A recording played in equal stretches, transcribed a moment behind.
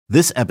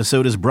This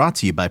episode is brought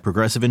to you by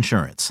Progressive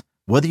Insurance.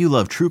 Whether you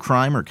love true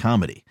crime or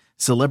comedy,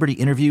 celebrity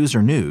interviews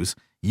or news,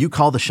 you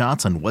call the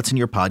shots on what's in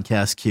your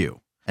podcast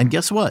queue. And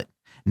guess what?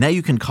 Now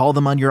you can call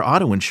them on your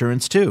auto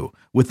insurance too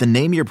with the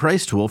Name Your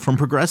Price tool from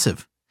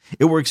Progressive.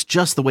 It works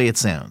just the way it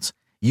sounds.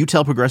 You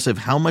tell Progressive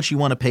how much you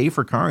want to pay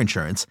for car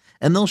insurance,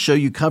 and they'll show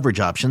you coverage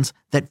options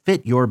that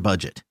fit your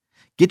budget.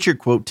 Get your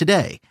quote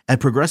today at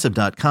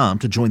Progressive.com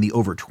to join the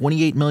over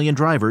 28 million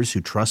drivers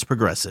who trust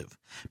Progressive.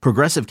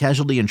 Progressive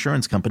Casualty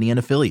Insurance Company and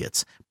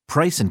Affiliates.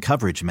 Price and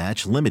coverage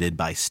match limited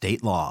by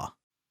state law.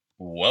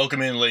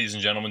 Welcome in, ladies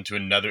and gentlemen, to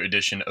another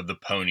edition of the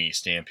Pony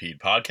Stampede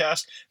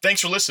podcast.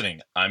 Thanks for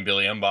listening. I'm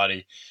Billy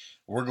Embody.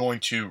 We're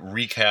going to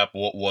recap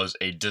what was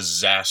a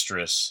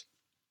disastrous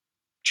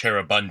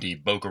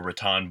Cheribundi Boca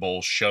Raton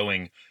Bowl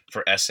showing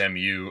for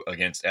SMU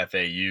against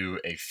FAU,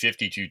 a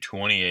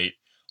 52-28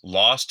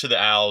 loss to the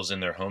Owls in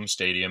their home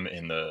stadium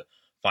in the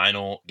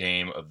final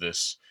game of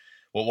this,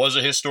 what was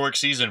a historic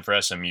season for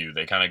SMU.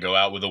 They kind of go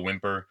out with a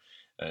whimper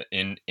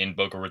in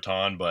Boca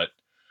Raton, but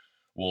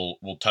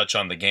we'll touch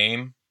on the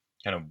game,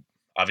 kind of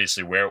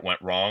obviously where it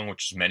went wrong,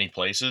 which is many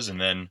places, and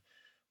then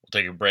we'll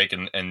take a break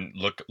and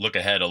look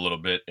ahead a little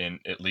bit and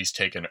at least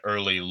take an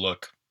early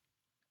look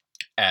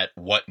at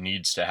what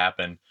needs to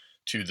happen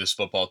to this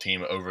football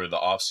team over the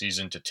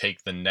offseason to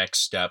take the next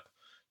step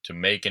to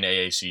make an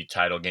AAC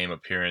title game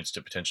appearance,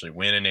 to potentially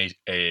win an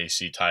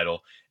AAC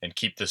title and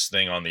keep this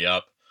thing on the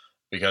up.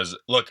 Because,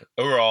 look,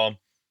 overall,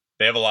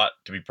 they have a lot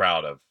to be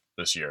proud of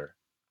this year.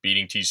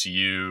 Beating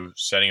TCU,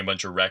 setting a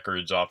bunch of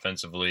records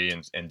offensively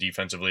and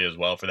defensively as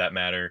well, for that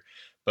matter.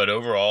 But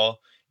overall,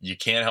 you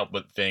can't help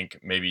but think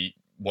maybe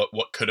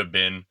what could have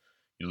been.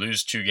 You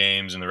lose 2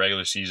 games in the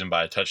regular season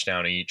by a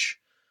touchdown each.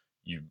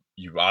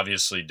 You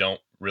obviously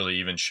don't really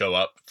even show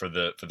up for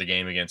the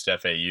game against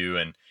FAU,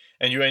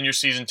 and you end your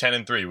season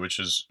 10-3, which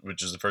is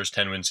the first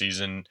 10-win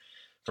season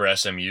for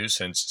SMU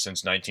since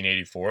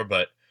 1984.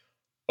 But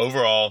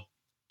overall,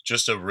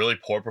 just a really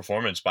poor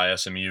performance by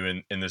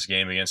SMU in this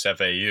game against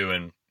FAU.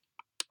 And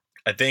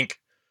I think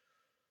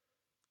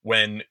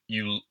and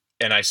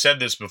I said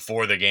this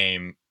before the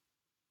game,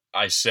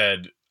 I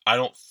said, I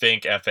don't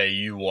think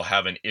FAU will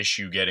have an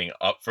issue getting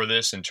up for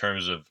this in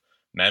terms of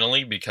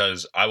mentally,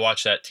 because I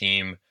watched that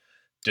team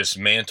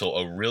dismantle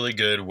a really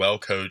good,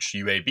 well-coached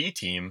UAB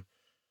team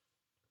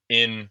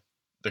in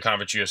the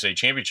Conference USA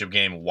Championship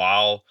game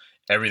while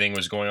everything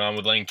was going on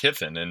with Lane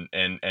Kiffin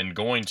and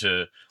going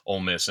to Ole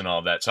Miss and all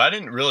of that. So I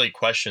didn't really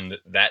question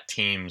that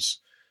team's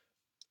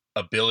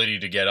ability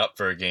to get up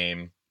for a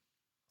game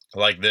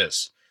like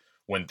this.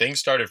 When things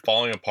started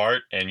falling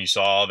apart and you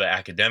saw the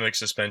academic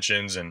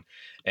suspensions and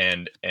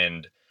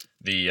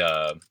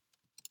the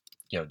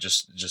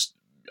just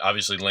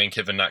obviously Lane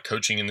Kiffin not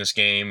coaching in this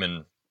game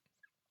and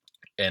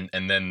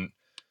then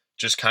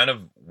just kind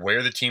of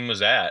where the team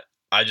was at,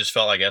 I just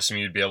felt like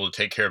SMU would be able to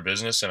take care of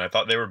business, and I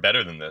thought they were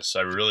better than this.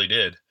 I really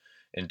did,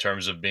 in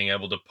terms of being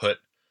able to put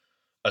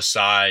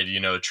aside,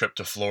 a trip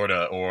to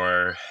Florida,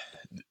 or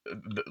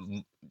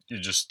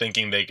just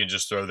thinking they could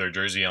just throw their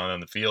jersey on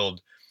the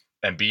field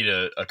and beat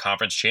a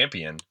conference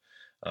champion.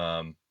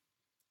 And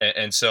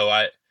so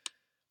I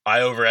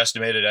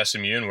overestimated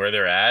SMU and where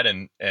they're at,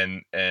 and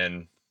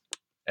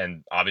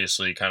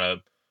obviously kind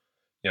of,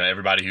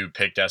 everybody who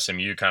picked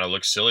SMU kind of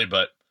looks silly,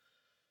 but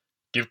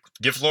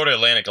give Florida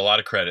Atlantic a lot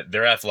of credit.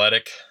 They're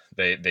athletic.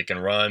 They can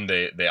run.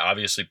 They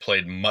obviously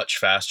played much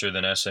faster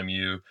than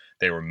SMU.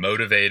 They were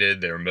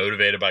motivated. They were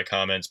motivated by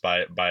comments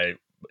by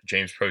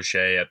James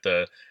Prochet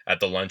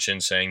at the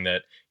luncheon, saying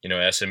that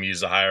SMU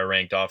is the higher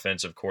ranked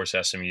offense. Of course,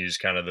 SMU is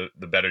kind of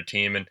the better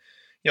team. And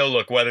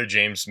look, whether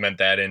James meant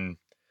that in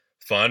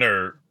fun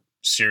or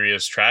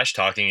serious trash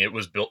talking, it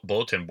was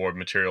bulletin board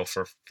material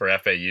for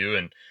FAU,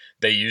 and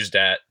they used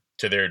that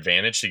to their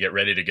advantage to get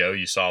ready to go.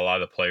 You saw a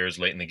lot of the players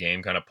late in the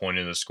game kind of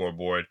pointing to the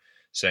scoreboard,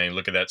 saying,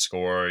 "Look at that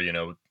score,"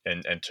 and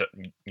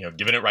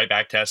giving it right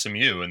back to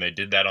SMU, and they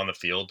did that on the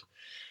field.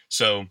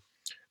 So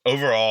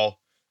overall,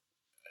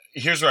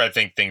 here's where I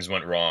think things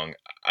went wrong.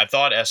 I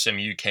thought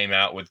SMU came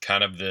out with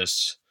kind of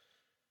this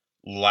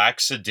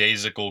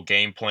lackadaisical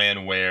game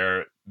plan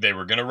where they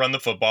were going to run the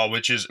football,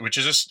 which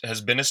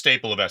has been a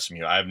staple of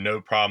SMU. I have no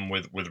problem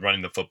with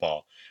running the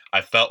football. I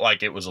felt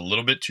like it was a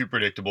little bit too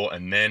predictable,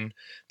 and then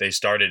they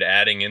started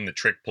adding in the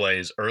trick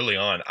plays early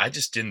on. I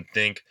just didn't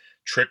think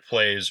trick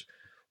plays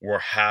were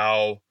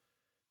how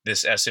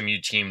this SMU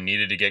team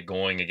needed to get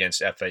going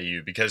against FAU,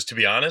 because, to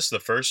be honest,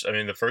 the first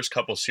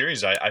couple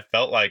series, I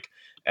felt like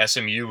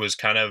SMU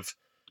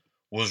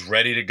was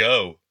ready to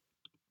go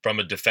from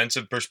a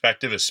defensive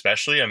perspective,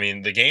 especially. I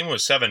mean, the game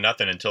was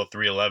 7-0 until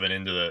 3:11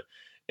 into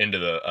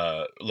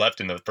the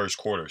left in the first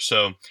quarter.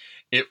 So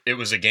it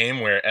was a game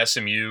where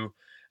SMU,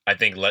 I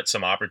think, let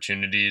some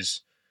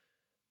opportunities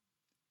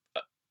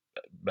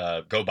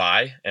go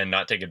by and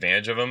not take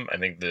advantage of them. I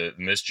think the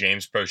missed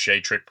James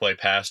Prochet trick play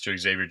pass to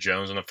Xavier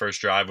Jones on the first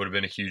drive would have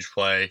been a huge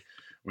play.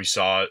 We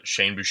saw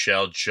Shane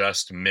Buechele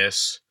just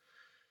miss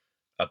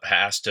a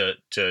pass to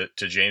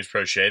James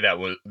Prochet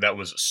that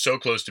was so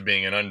close to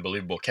being an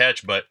unbelievable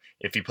catch, but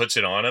if he puts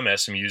it on him,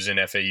 SMU's in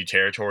FAU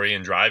territory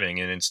and driving,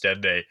 and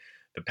instead the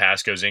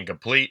pass goes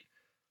incomplete.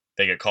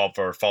 They get called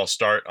for a false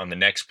start on the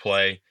next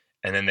play,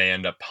 and then they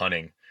end up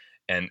punting,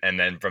 and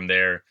then from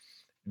there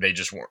they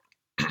just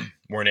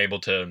weren't able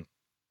to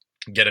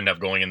get enough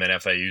going, and then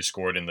FAU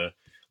scored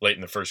late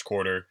in the first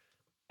quarter.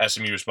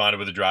 SMU responded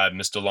with a drive,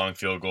 missed a long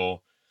field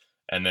goal,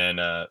 and then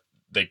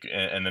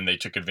they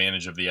took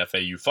advantage of the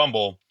FAU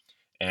fumble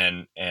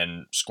and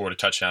scored a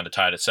touchdown to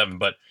tie it at 7.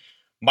 But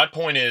my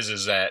point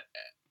is that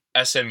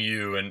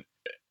SMU and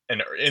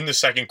in the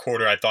second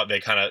quarter, I thought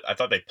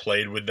they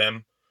played with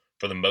them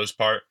for the most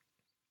part,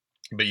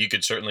 but you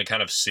could certainly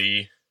kind of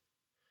see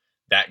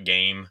that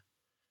game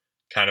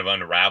kind of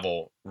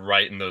unravel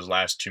right in those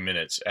last 2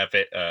 minutes.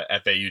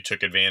 FAU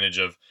took advantage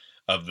of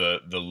the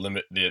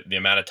limit, the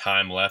amount of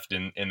time left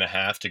in the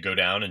half to go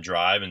down and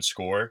drive and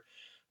score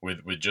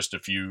with just a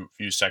few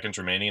seconds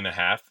remaining in the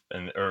half,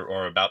 and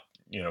or about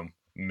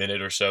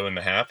minute or so in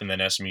the half, and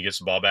then SMU gets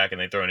the ball back and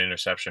they throw an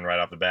interception right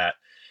off the bat,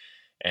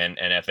 and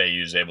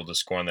FAU is able to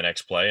score on the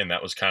next play, and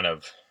that was kind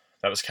of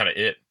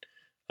it,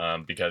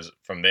 because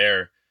from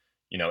there,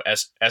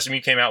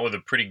 SMU came out with a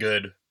pretty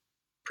good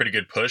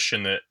push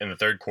in the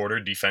third quarter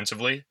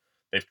defensively.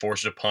 They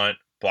forced a punt,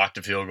 blocked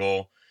a field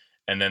goal,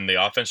 and then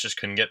the offense just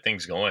couldn't get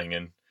things going,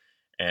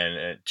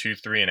 and 2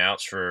 3 and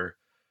outs for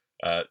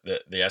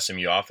the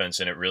SMU offense,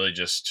 and it really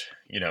just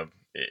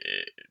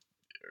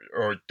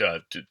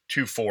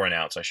 2 4 and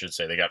outs, I should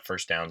say. They got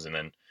first downs and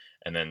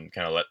then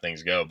kind of let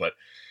things go, but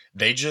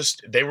they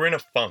were in a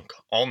funk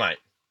all night,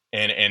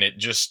 and it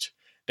just,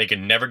 they could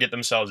never get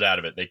themselves out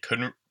of it. They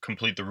couldn't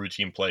complete the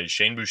routine plays.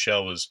 Shane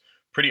Buechele was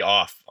pretty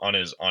off on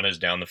his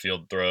down the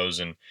field throws,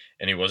 and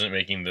he wasn't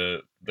making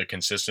the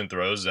consistent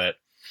throws that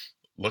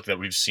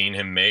we've seen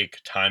him make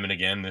time and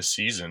again this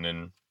season.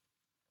 And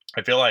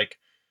I feel like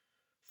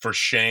for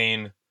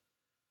Shane,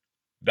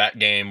 that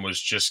game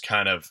was just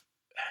kind of,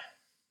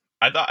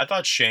 I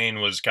thought Shane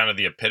was kind of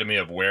the epitome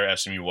of where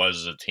SMU was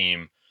as a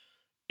team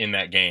in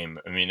that game.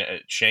 I mean,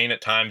 Shane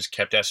at times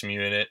kept SMU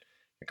in it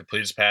and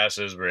completed his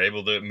passes, were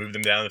able to move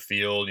them down the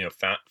field,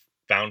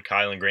 found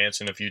Kylan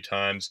Granson a few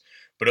times,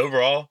 but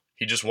overall,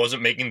 he just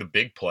wasn't making the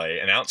big play.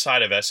 And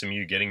outside of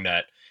SMU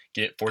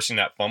forcing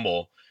that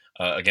fumble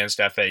against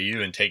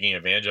FAU and taking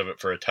advantage of it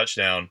for a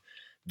touchdown,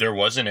 there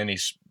wasn't any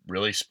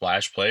really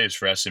splash plays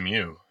for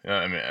SMU.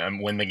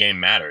 When the game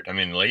mattered. I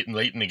mean, late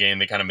in the game,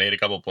 they kind of made a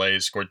couple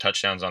plays, scored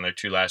touchdowns on their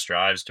 2 last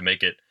drives to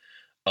make it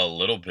a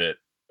little bit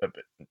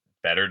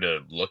better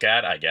to look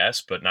at, I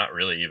guess, but not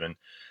really even.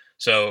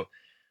 So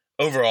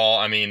overall,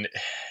 I mean,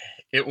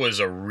 it was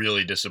a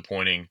really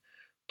disappointing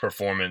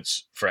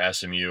performance for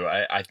SMU.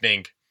 I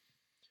think,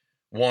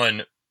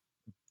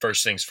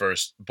 first things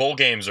first, bowl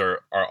games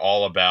are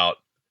all about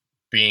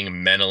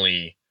being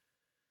mentally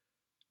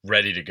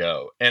ready to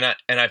go. And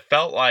I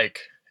felt like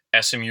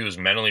SMU was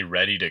mentally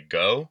ready to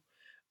go.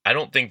 I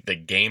don't think the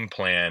game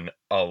plan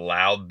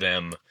allowed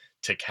them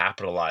to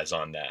capitalize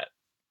on that.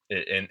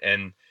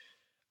 And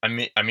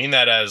I mean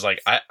that as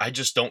like, I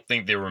just don't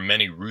think there were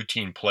many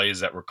routine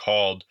plays that were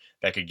called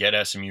that could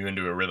get SMU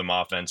into a rhythm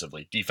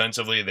offensively.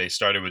 Defensively, they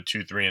started with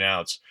 2 3 and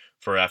outs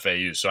for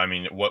FAU. So I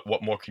mean,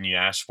 what more can you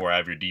ask for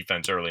out of your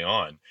defense early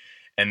on?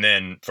 And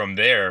then from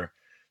there,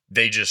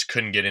 they just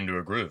couldn't get into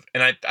a groove.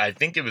 And I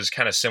think it was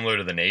kind of similar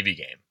to the Navy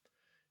game.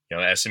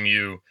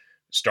 SMU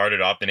started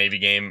off the Navy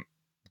game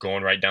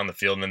going right down the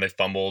field, and then they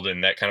fumbled,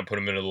 and that kind of put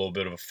them in a little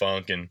bit of a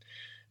funk and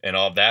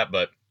all of that.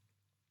 But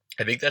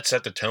I think that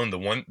set the tone. The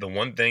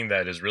one thing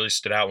that has really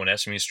stood out when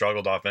SMU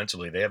struggled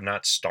offensively, they have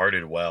not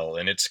started well,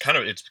 and it's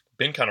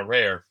been kind of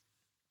rare.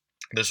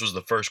 This was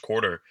the first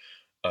quarter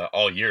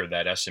all year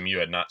that SMU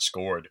had not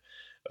scored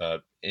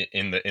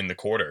in the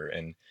quarter,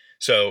 and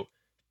so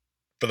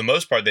for the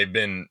most part they've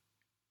been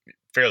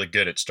fairly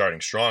good at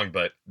starting strong.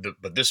 But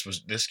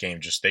this game,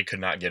 just they could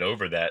not get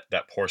over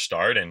that poor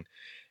start,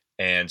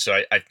 and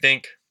so I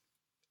think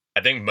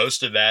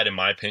most of that, in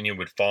my opinion,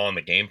 would fall on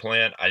the game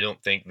plan. I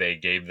don't think they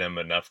gave them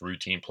enough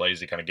routine plays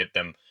to kind of get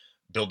them,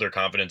 build their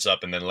confidence up,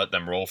 and then let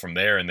them roll from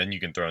there, and then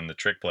you can throw in the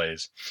trick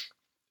plays.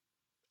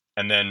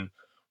 And then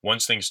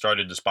once things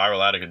started to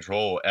spiral out of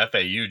control,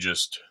 FAU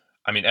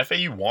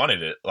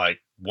wanted it.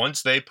 Like,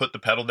 once they put the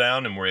pedal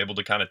down and were able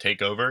to kind of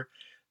take over,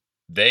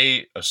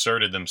 they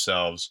asserted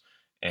themselves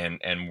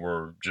and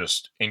were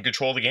just in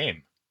control of the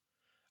game.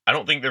 I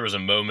don't think there was a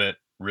moment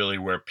really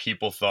where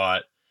people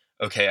thought,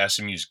 okay,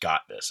 SMU's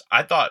got this.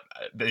 I thought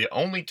the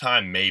only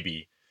time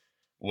maybe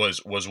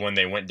was when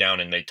they went down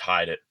and they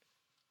tied it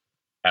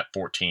at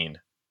 14.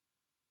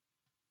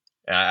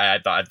 And I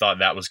thought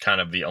that was kind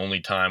of the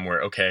only time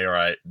where, okay, all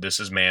right, this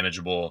is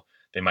manageable.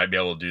 They might be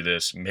able to do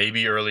this.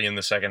 Maybe early in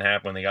the second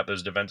half when they got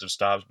those defensive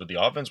stops, but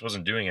the offense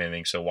wasn't doing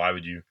anything, so why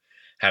would you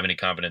have any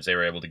confidence they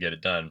were able to get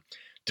it done?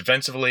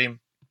 Defensively,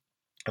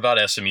 I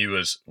thought SMU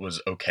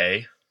was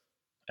okay.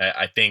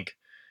 I think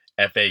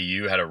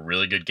FAU had a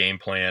really good game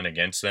plan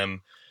against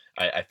them.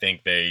 I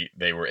think they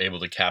were able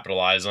to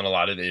capitalize on a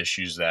lot of the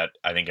issues that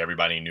I think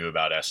everybody knew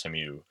about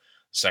SMU.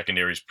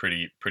 Secondary's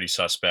pretty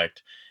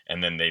suspect,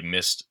 and then they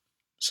missed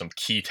some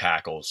key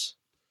tackles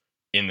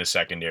in the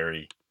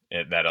secondary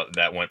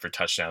that went for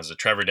touchdowns. The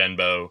Trevor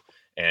Denbow,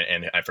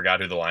 and I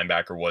forgot who the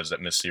linebacker was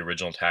that missed the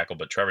original tackle,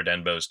 but Trevor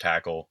Denbow's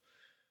tackle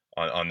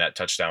on that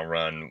touchdown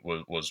run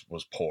was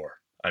poor.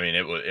 I mean,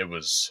 it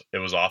was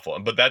awful.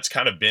 But that's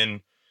kind of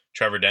been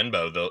Trevor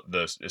Denbow,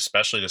 the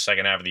especially the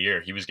second half of the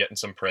year. He was getting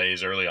some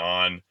praise early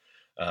on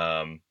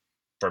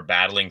for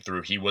battling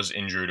through. He was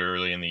injured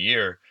early in the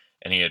year,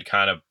 and he had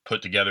kind of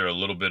put together a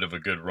little bit of a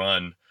good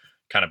run,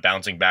 kind of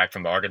bouncing back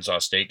from the Arkansas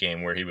State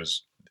game where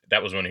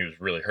that was when he was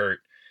really hurt.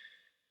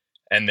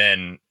 And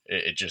then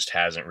it just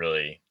hasn't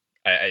really.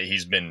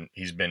 He's been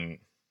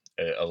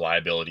a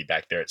liability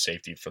back there at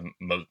safety for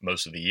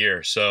most of the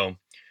year. So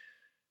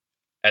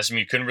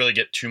SMU couldn't really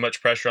get too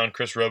much pressure on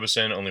Chris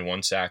Robeson. Only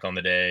 1 sack on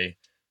the day,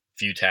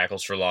 few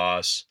tackles for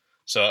loss.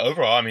 So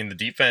overall, I mean, the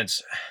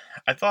defense,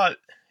 I thought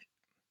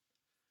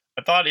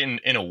in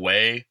a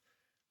way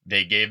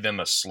they gave them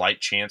a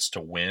slight chance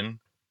to win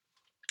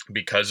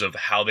because of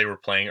how they were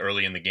playing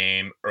early in the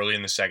game, early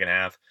in the second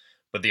half.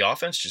 But the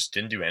offense just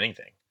didn't do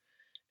anything.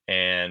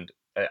 And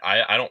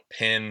I don't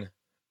pin.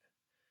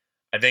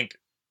 I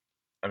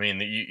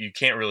mean, you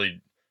can't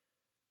really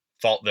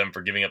fault them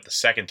for giving up the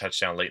second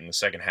touchdown late in the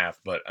second half.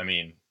 But, I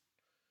mean,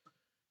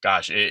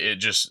 gosh, it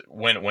just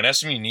when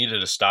SMU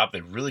needed a stop,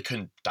 they really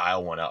couldn't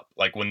dial one up.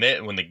 Like when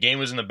the game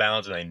was in the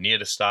balance and they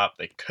needed a stop,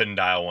 they couldn't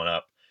dial one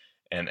up.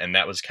 And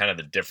that was kind of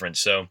the difference.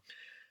 So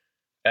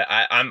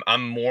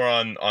I'm more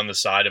on the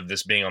side of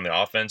this being on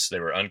the offense.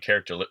 They were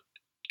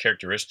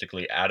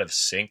uncharacteristically out of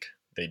sync.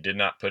 They did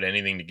not put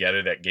anything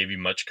together that gave you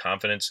much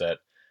confidence that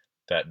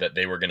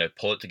they were going to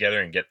pull it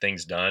together and get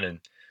things done.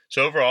 And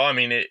so overall, I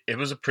mean, it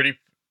was a pretty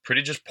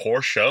just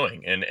poor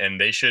showing,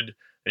 and they should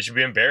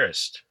be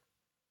embarrassed.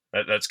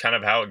 That's kind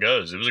of how it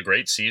goes. It was a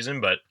great season,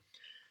 but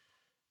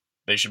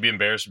they should be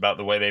embarrassed about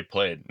the way they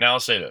played. Now I'll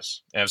say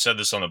this, and I've said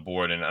this on the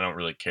board, and I don't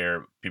really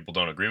care. People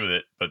don't agree with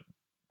it, but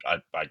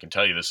I can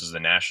tell you this is the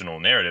national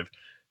narrative.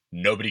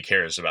 Nobody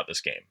cares about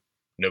this game.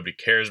 Nobody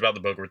cares about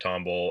the Boca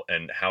Raton Bowl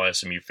and how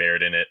SMU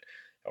fared in it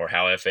or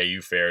how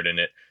FAU fared in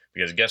it.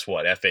 Because guess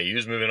what?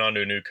 FAU's moving on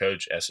to a new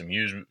coach.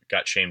 SMU's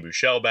got Shane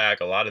Buechele back.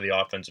 A lot of the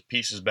offensive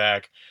pieces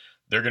back.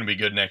 They're going to be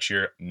good next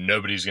year.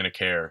 Nobody's going to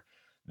care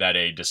that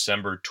a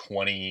December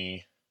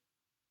 21st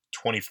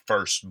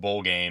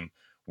bowl game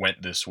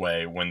went this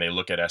way when they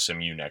look at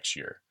SMU next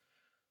year.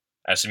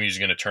 SMU is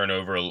going to turn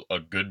over a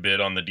good bit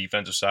on the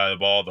defensive side of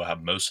the ball. They'll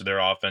have most of their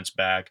offense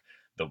back.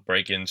 They'll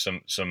break in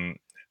some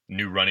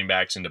new running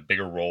backs into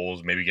bigger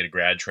roles, maybe get a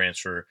grad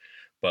transfer.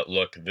 But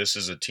look, this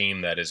is a team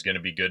that is going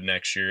to be good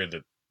next year.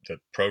 The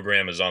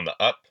program is on the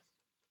up.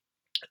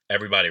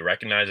 Everybody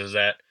recognizes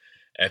that.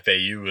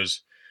 FAU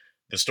was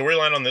the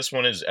storyline on this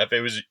one is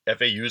FAU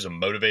is a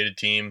motivated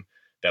team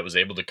that was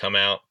able to come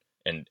out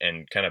and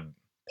kind of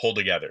pull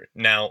together.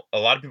 Now, a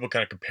lot of people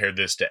kind of compared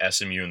this to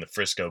SMU in the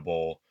Frisco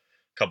Bowl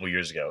a couple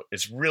years ago.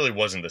 It really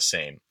wasn't the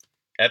same.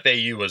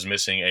 FAU was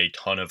missing a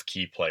ton of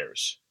key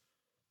players.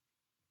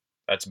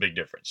 That's a big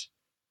difference.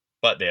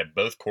 But they had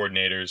both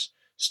coordinators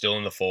still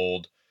in the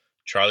fold.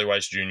 Charlie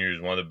Weiss Jr. is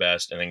one of the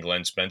best, and then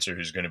Glenn Spencer,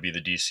 who's going to be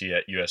the DC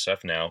at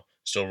USF now,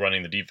 still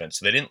running the defense.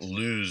 So they didn't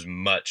lose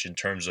much in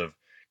terms of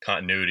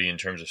continuity, in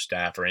terms of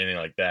staff or anything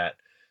like that.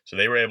 So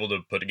they were able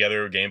to put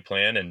together a game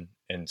plan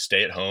and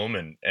stay at home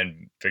and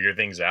figure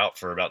things out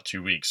for about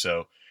 2 weeks.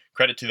 So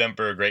credit to them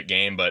for a great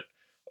game. But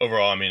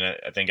overall, I mean,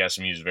 I think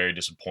SMU is very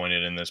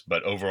disappointed in this.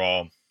 But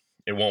overall,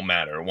 it won't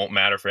matter. It won't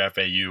matter for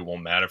FAU. It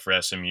won't matter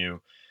for SMU.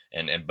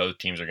 And both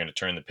teams are going to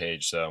turn the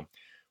page. So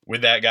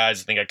with that,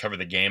 guys, I think I covered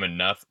the game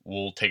enough.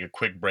 We'll take a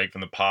quick break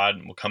from the pod,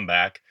 and we'll come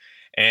back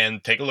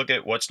and take a look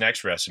at what's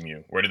next for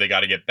SMU. Where do they got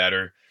to get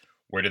better?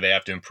 Where do they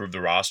have to improve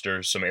the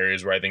roster? Some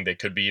areas where I think they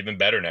could be even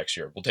better next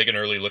year. We'll take an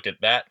early look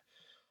at that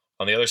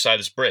on the other side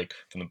of this break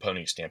from the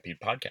Pony Stampede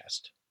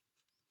podcast.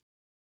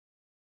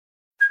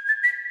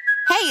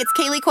 Hey, it's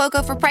Kaylee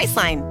Cuoco for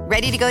Priceline.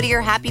 Ready to go to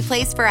your happy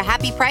place for a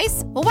happy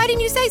price? Well, why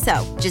didn't you say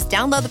so? Just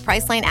download the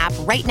Priceline app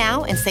right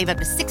now and save up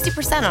to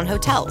 60% on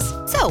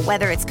hotels. So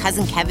whether it's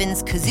Cousin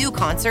Kevin's Kazoo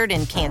Concert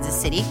in Kansas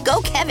City,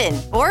 go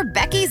Kevin, or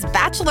Becky's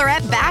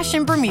Bachelorette Bash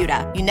in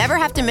Bermuda, you never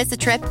have to miss a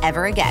trip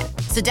ever again.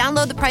 So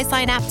download the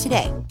Priceline app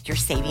today. Your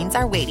savings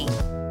are waiting.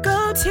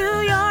 Go to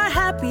your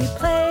happy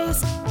place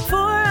for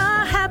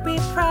a happy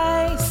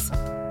price.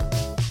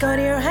 Go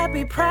to your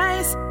happy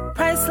price,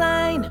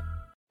 Priceline.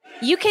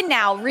 You can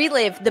now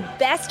relive the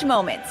best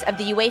moments of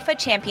the UEFA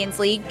Champions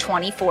League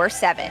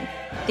 24/7.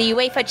 The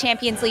UEFA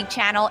Champions League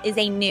channel is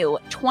a new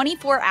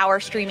 24-hour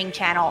streaming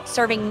channel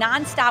serving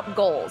non-stop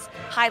goals,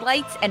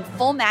 highlights, and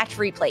full match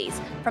replays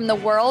from the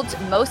world's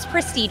most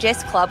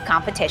prestigious club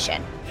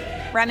competition.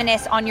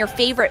 Reminisce on your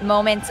favorite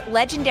moments,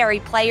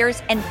 legendary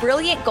players, and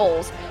brilliant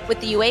goals with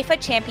the UEFA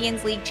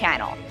Champions League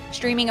channel,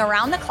 streaming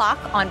around the clock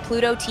on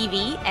Pluto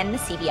TV and the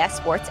CBS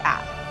Sports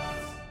app.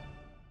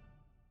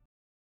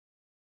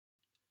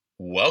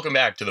 Welcome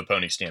back to the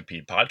Pony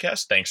Stampede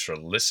podcast. Thanks for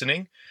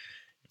listening.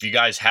 If you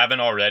guys haven't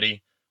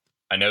already,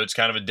 I know it's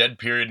kind of a dead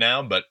period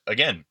now, but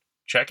again,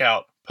 check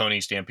out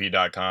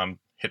ponystampede.com.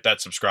 Hit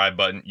that subscribe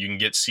button. You can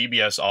get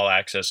CBS All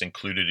Access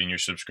included in your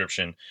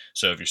subscription.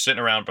 So if you're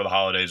sitting around for the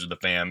holidays with the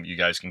fam, you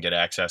guys can get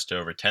access to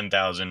over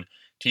 10,000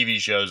 TV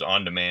shows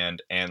on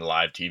demand and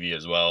live TV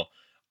as well,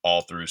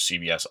 all through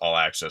CBS All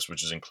Access,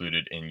 which is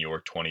included in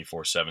your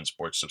 24/7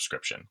 sports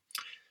subscription.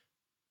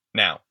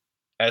 Now,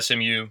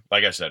 SMU,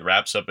 like I said,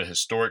 wraps up a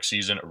historic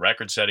season, a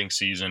record-setting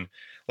season.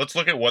 Let's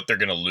look at what they're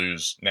going to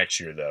lose next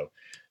year, though.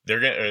 They're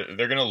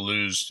going to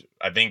lose.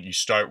 I think you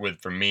start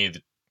with, for me,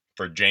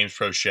 for James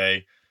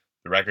Prochet,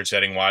 the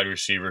record-setting wide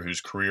receiver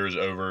whose career is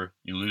over.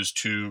 You lose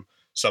 2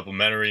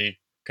 supplementary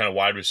kind of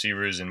wide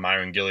receivers in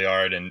Myron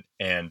Gilliard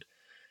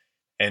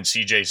and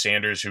C.J.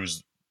 Sanders,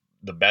 who's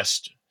the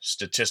best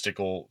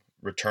statistical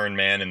return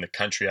man in the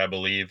country, I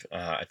believe.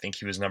 I think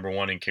he was number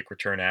 1 in kick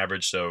return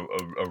average, so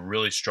a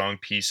really strong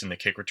piece in the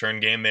kick return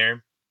game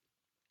there.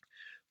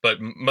 But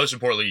most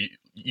importantly,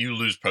 you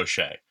lose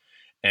Prochet,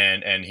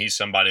 and he's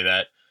somebody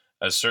that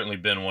has certainly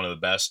been one of the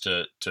best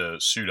to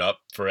suit up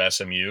for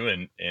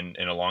SMU in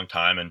a long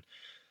time. And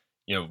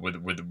you know,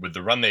 with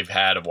the run they've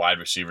had of wide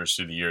receivers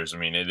through the years, I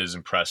mean, it is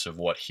impressive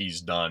what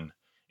he's done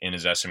in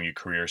his SMU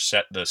career.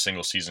 Set the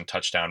single season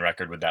touchdown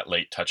record with that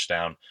late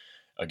touchdown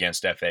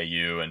against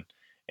FAU,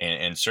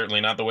 and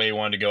certainly not the way he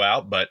wanted to go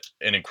out, but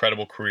an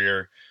incredible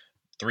career.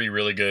 3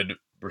 really good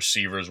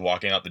receivers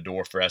walking out the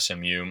door for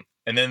SMU.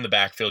 And then in the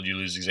backfield, you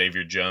lose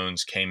Xavier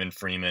Jones, Kamen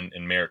Freeman,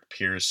 and Merrick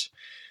Pierce.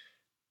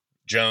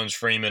 Jones,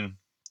 Freeman,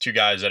 2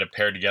 guys that have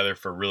paired together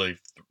for really,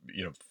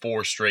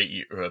 4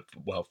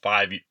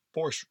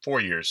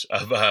 years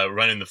of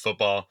running the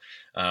football,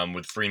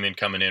 with Freeman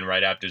coming in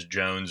right after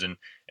Jones and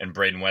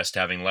Braden West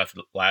having left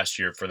last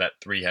year for that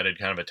 3-headed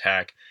kind of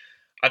attack.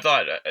 I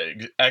thought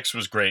X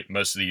was great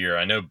most of the year.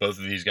 I know both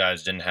of these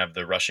guys didn't have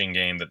the rushing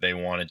game that they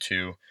wanted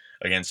to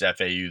against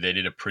FAU. They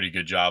did a pretty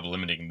good job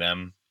limiting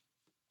them.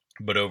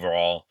 But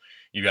overall,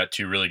 you got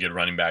 2 really good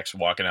running backs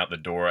walking out the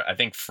door. I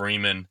think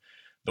Freeman,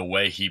 the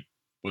way he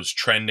was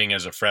trending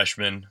as a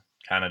freshman,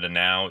 kind of to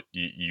now,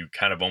 you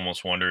kind of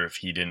almost wonder if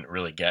he didn't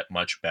really get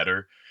much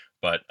better.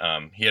 But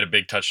he had a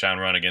big touchdown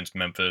run against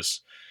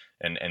Memphis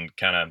and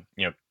kind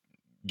of,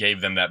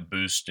 gave them that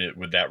boost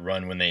with that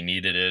run when they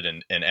needed it.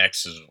 And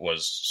X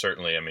was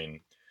certainly,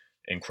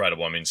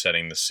 incredible.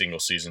 Setting the single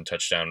season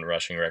touchdown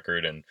rushing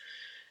record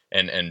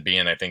and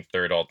being, I think,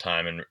 3rd all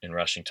time in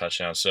rushing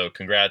touchdowns. So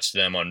congrats to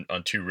them on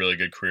 2 really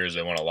good careers.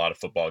 They won a lot of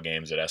football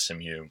games at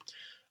SMU.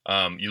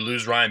 You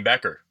lose Ryan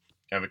Becker,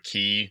 kind of a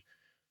key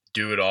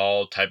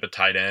do-it-all type of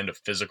tight end, a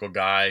physical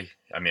guy.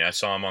 I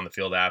saw him on the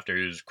field after.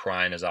 He was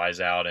crying his eyes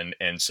out.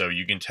 And so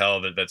you can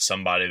tell that that's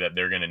somebody that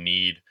they're going to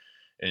need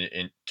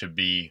to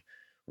be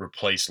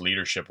replaced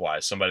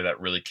leadership-wise, somebody that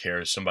really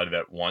cares, somebody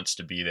that wants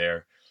to be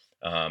there.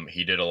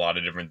 He did a lot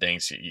of different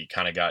things. He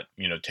kind of got,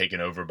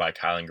 taken over by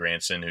Kylan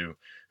Granson, who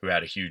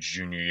had a huge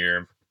junior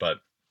year. But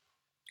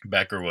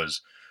Becker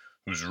was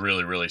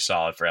really, really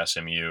solid for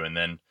SMU. And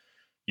then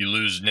you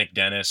lose Nick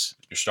Dennis,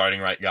 your starting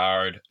right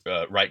guard.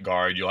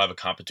 You'll have a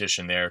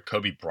competition there.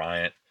 Kobe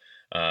Bryant,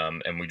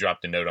 and we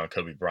dropped a note on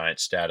Kobe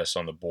Bryant's status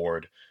on the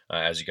board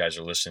as you guys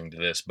are listening to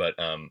this. But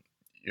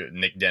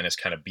Nick Dennis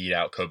kind of beat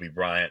out Kobe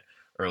Bryant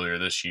earlier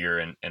this year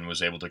and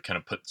was able to kind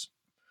of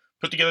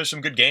put together some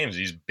good games.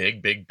 He's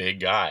big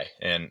guy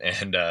and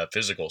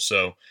physical.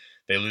 So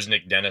they lose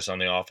Nick Dennis on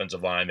the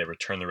offensive line. They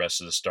return the rest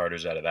of the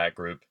starters out of that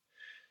group.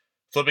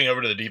 Flipping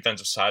over to the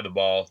defensive side of the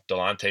ball,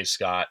 Delonte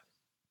Scott,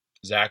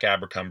 Zach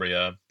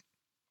Abercumbria,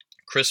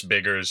 Chris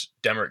Biggers,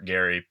 Demerick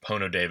Gary,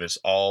 Pono Davis,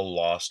 all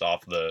lost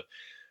off the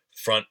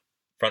front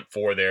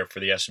 4 there for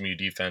the SMU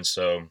defense.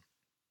 So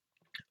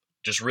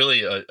just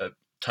really a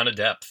ton of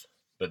depth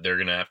that they're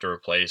going to have to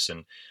replace,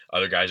 and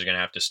other guys are going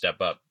to have to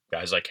step up.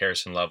 Guys like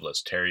Harrison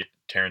Lovelace,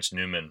 Terrence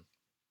Newman,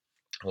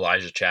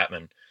 Elijah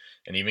Chapman,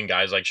 and even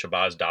guys like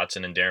Shabazz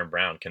Dotson and Darren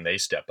Brown. Can they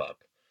step up?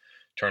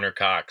 Turner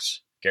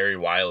Cox, Gary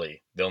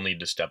Wiley, they'll need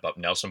to step up.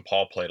 Nelson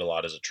Paul played a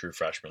lot as a true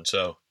freshman.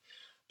 So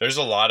there's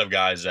a lot of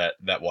guys that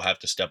will have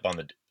to step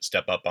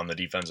up on the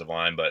defensive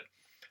line, but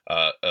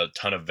a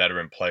ton of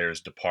veteran players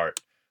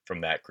depart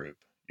from that group.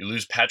 You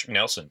lose Patrick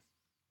Nelson,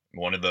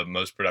 one of the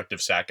most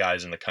productive sack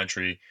guys in the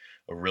country,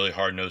 a really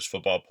hard-nosed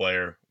football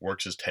player,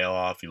 works his tail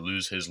off. You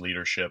lose his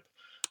leadership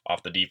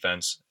off the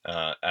defense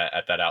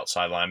at that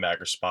outside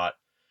linebacker spot.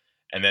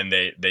 And then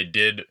they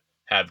did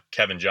have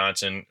Kevin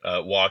Johnson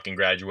walk and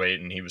graduate,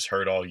 and he was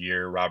hurt all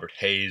year. Robert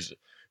Hayes,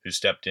 who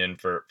stepped in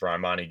for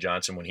Armani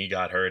Johnson when he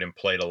got hurt and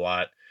played a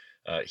lot.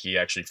 He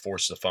actually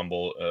forced the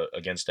fumble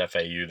against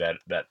FAU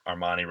that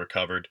Armani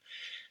recovered.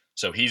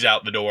 So he's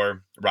out the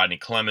door. Rodney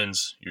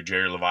Clemens, your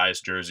Jerry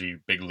Levias jersey,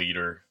 big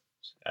leader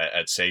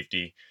at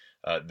safety.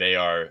 They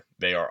are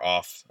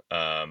off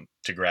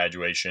to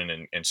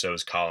graduation, and so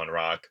is Colin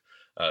Rock,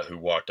 who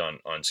walked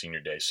on senior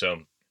day.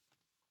 So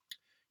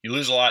you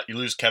lose a lot. You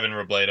lose Kevin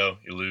Robledo.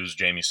 You lose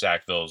Jamie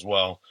Sackville as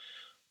well.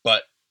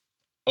 But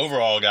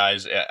overall,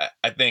 guys,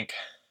 I think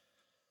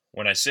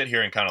when I sit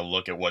here and kind of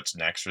look at what's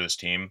next for this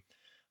team,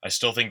 I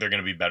still think they're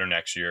going to be better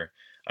next year.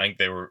 I think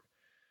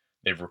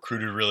they've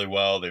recruited really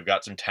well. They've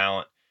got some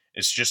talent.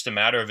 It's just a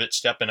matter of it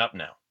stepping up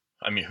now.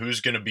 I mean,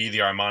 who's going to be the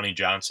Armani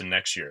Johnson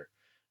next year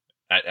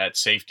at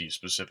safety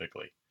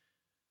specifically?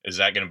 Is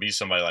that going to be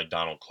somebody like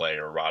Donald Clay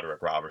or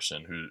Roderick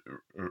Roberson,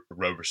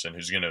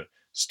 who's going to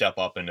step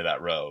up into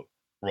that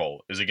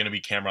role? Is it going to be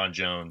Cameron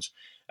Jones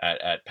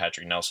at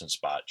Patrick Nelson's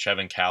spot?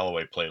 Chevin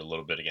Callaway played a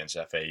little bit against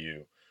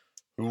FAU.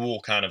 Who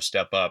will kind of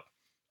step up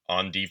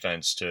on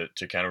defense to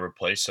kind of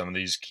replace some of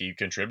these key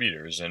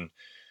contributors? And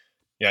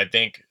I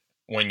think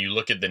when you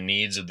look at the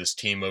needs of this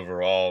team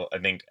overall, I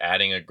think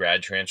adding a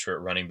grad transfer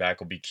at running back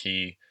will be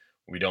key.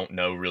 We don't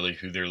know really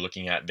who they're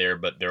looking at there,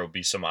 but there will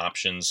be some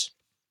options.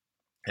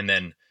 And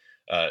then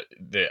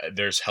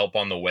there's help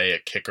on the way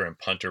at kicker and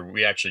punter.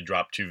 We actually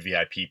dropped 2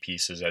 VIP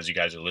pieces as you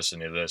guys are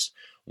listening to this.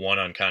 One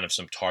on kind of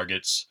some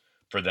targets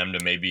for them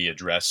to maybe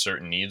address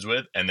certain needs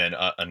with, and then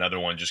another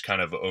one just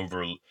kind of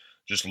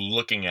just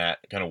looking at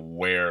kind of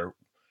where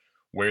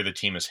the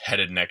team is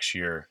headed next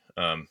year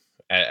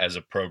as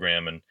a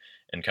program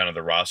and kind of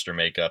the roster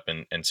makeup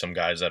and some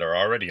guys that are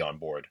already on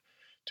board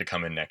to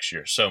come in next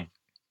year. So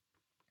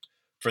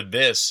for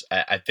this,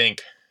 I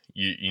think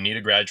you need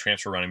a grad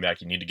transfer running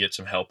back. You need to get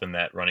some help in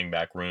that running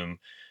back room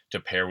to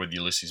pair with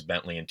Ulysses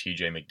Bentley and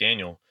TJ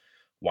McDaniel.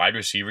 Wide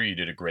receiver, you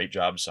did a great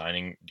job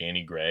signing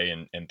Danny Gray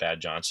and Thad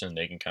Johnson.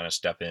 They can kind of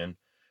step in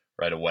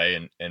right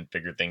away and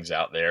figure things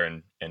out there.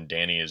 And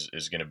Danny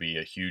is going to be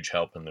a huge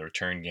help in the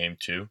return game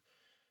too.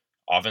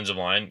 Offensive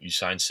line, you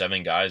signed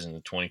 7 guys in the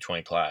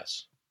 2020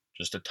 class.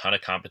 Just a ton of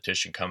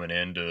competition coming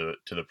into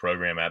the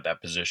program at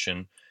that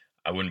position.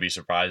 I wouldn't be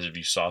surprised if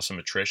you saw some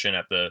attrition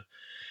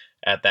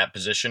at that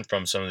position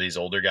from some of these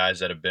older guys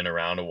that have been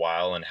around a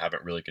while and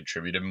haven't really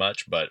contributed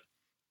much. But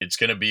it's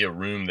going to be a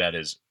room that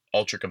is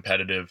ultra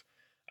competitive.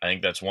 I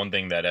think that's one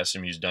thing that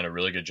SMU's done a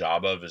really good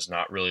job of, is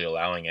not really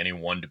allowing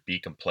anyone to be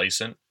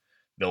complacent.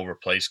 They'll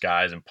replace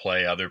guys and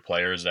play other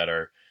players that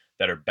are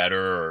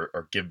better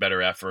or give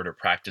better effort or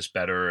practice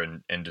better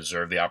and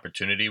deserve the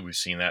opportunity. We've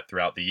seen that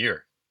throughout the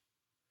year.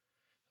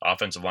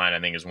 Offensive line, I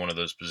think, is one of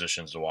those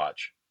positions to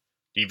watch.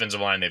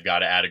 Defensive line, they've got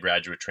to add a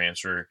graduate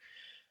transfer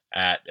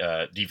at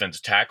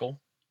defensive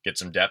tackle, get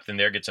some depth in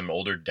there, get some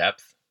older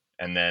depth,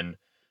 and then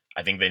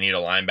I think they need a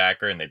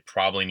linebacker, and they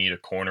probably need a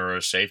corner or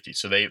a safety.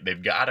 So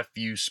they've got a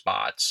few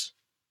spots.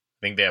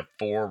 I think they have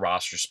 4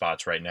 roster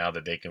spots right now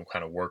that they can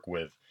kind of work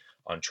with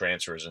on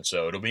transfers. And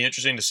so it'll be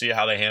interesting to see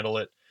how they handle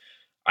it.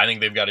 I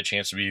think they've got a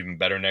chance to be even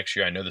better next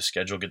year. I know the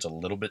schedule gets a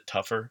little bit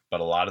tougher, but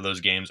a lot of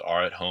those games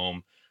are at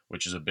home,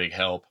 which is a big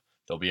help.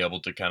 They'll be able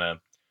to kind of,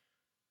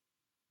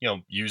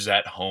 use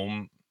that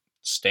home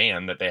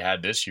stand that they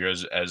had this year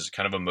as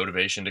kind of a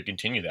motivation to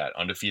continue that.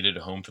 Undefeated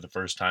at home for the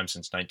first time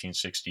since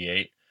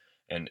 1968.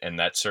 And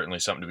that's certainly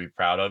something to be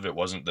proud of. It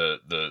wasn't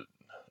the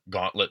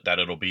gauntlet that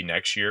it'll be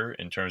next year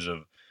in terms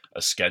of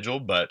a schedule,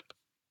 but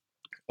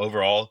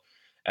overall,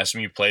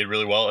 SMU played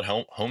really well at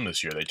home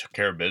this year. They took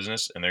care of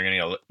business, and they're going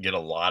to get a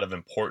lot of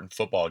important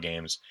football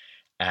games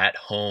at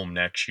home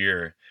next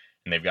year,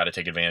 and they've got to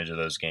take advantage of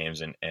those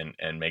games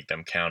and make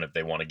them count if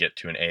they want to get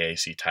to an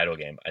AAC title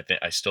game.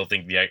 I still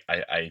think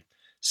I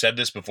said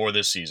this before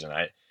this season.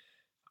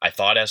 I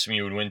thought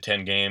SMU would win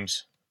 10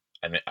 games.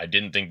 I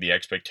didn't think the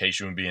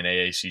expectation would be an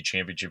AAC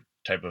championship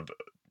type of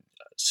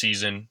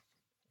season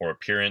or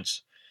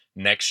appearance.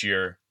 Next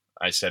year,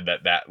 I said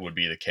that would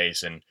be the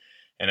case. And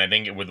I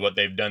think with what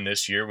they've done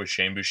this year with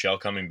Shane Buechele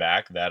coming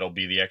back, that'll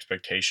be the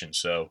expectation.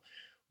 So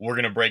we're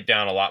going to break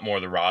down a lot more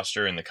of the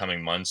roster in the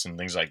coming months and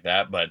things like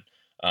that. But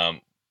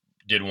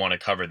did want to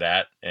cover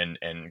that and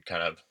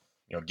kind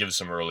of give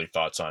some early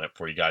thoughts on it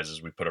for you guys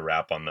as we put a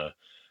wrap on the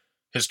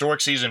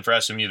historic season for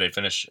SMU. They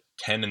finished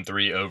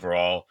 10-3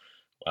 overall.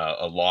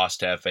 A loss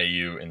to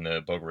FAU in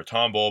the Boca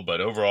Raton Bowl,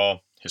 but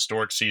overall,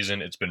 historic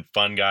season. It's been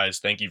fun, guys.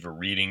 Thank you for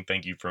reading.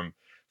 Thank you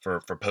for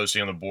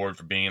posting on the board,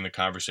 for being in the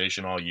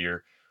conversation all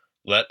year.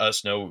 Let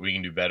us know what we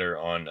can do better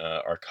on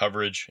our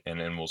coverage, and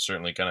then we'll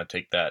certainly kind of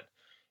take that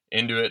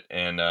into it.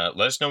 And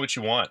let us know what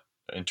you want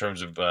in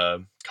terms of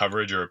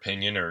coverage or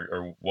opinion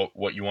or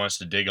what you want us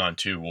to dig on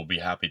too. We'll be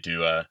happy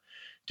to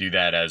do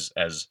that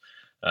as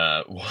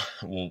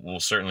we'll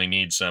certainly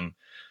need some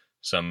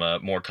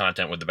more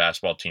content with the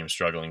basketball team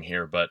struggling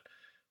here, but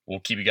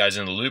we'll keep you guys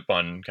in the loop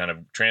on kind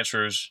of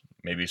transfers,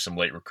 maybe some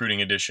late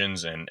recruiting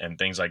additions and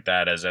things like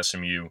that as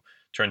SMU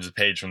turns the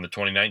page from the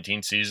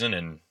 2019 season,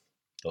 and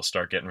they'll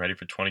start getting ready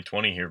for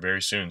 2020 here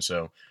very soon.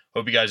 So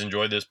hope you guys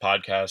enjoyed this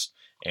podcast,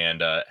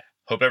 and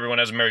hope everyone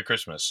has a Merry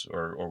Christmas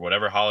or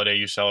whatever holiday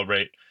you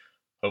celebrate.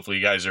 Hopefully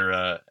you guys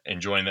are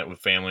enjoying that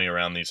with family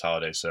around these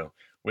holidays. So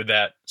with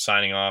that,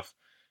 signing off,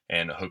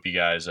 and I hope you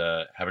guys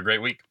have a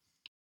great week.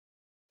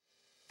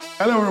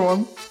 Hello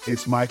everyone,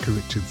 it's Micah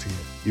Richards here.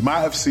 You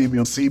might have seen me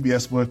on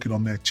CBS working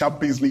on their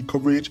Champions League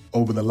coverage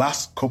over the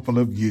last couple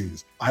of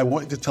years. I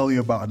wanted to tell you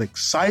about an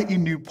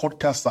exciting new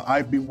podcast that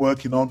I've been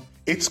working on.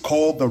 It's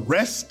called The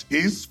Rest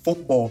is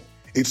Football.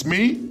 It's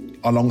me,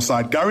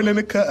 alongside Gary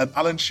Lineker and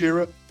Alan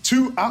Shearer,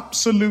 2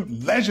 absolute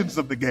legends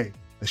of the game.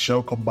 The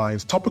show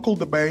combines topical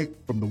debate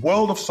from the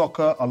world of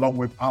soccer along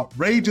with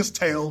outrageous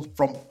tales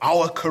from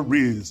our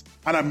careers.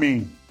 And I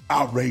mean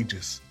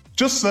outrageous.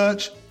 Just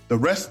search The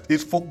rest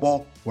is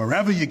football,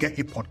 wherever you get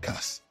your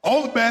podcasts.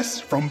 All the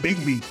best from Big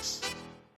Meats.